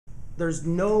there's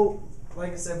no,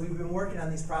 like I said, we've been working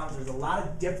on these problems. There's a lot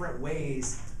of different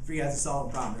ways for you guys to solve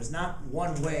a problem. There's not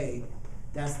one way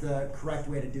that's the correct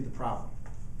way to do the problem.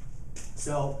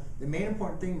 So the main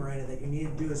important thing, Miranda, that you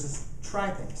need to do is just try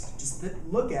things. Just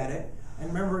look at it, and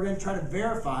remember, we're going to try to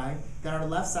verify that our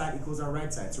left side equals our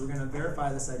right side. So we're going to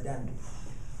verify this identity.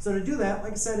 So to do that,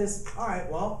 like I said, is, all right,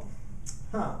 well,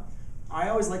 I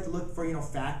always like to look for,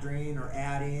 factoring or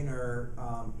adding or,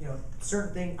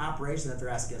 certain operations that they're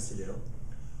asking us to do.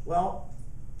 Well,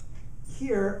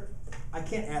 here, I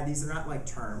can't add these. They're not like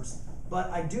terms. But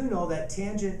I do know that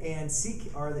tangent and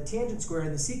the tangent square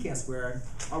and the secant square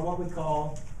are what we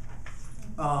call,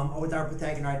 with our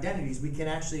Pythagorean identities, we can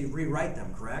actually rewrite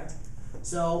them, correct?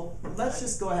 So let's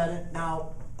just go ahead and,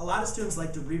 now, a lot of students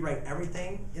like to rewrite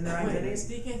everything in their identities.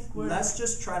 Let's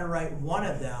just try to write one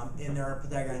of them in their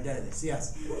Pythagorean identities.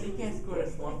 Yes? Secant squared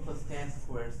is 1 plus tan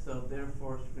squared, so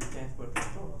therefore it should be tan squared plus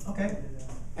 4. Okay.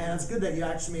 And it's good that you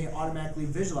actually automatically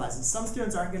visualize it. Some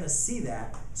students aren't going to see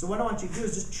that. So what I want you to do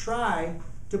is just try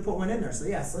to put one in there. So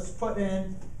yes, let's put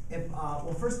in,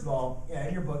 well, first of all,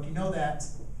 in your book, you know that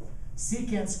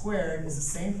secant squared is the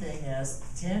same thing as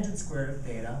tangent squared of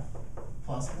theta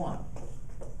plus 1.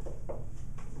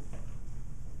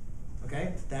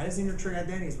 Okay, that is in your trig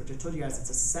identities, which I told you guys it's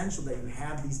essential that you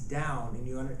have these down and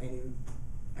you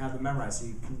have them memorized, so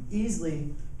you can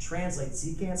easily translate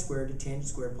secant squared to tangent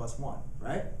squared plus 1,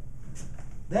 right?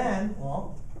 Then,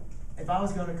 well, if I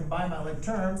was going to combine my like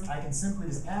terms, I can simply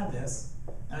just add this,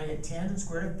 and I get tangent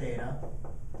squared of theta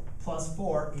plus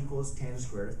 4 equals tangent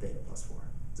squared of theta plus 4.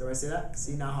 Does everybody see that?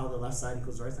 See now how the left side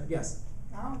equals the right side? Yes?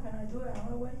 Now can I do it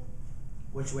another way?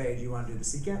 Which way do you want to do the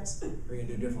secants? Or are you going to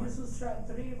do a different way? You subtract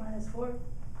 3 minus 4,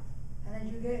 and then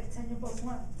you get tangent plus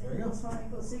 1. Tangent plus 1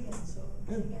 equals secant, so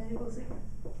secant equals secant.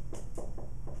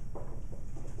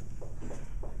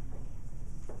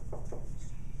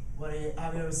 What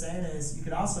I was saying is you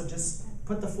could also just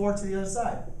put the 4 to the other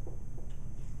side.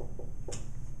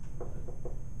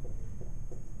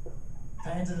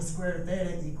 Tangent squared of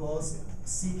theta equals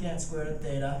secant squared of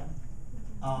theta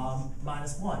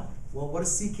minus 1. Well, what is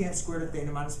secant squared of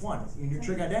theta minus 1? In your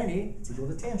trig identity, it's equal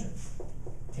to tangent.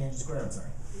 Tangent squared, I'm sorry.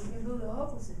 You can do the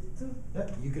opposite, too.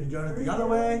 Yep, you could have done it the other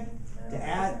way. To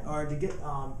add, or to get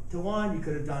to 1, you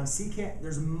could have done secant.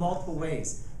 There's multiple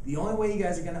ways. The only way you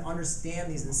guys are going to understand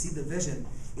these and see the vision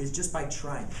is just by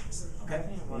trying things. Okay?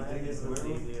 What is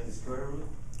the square root?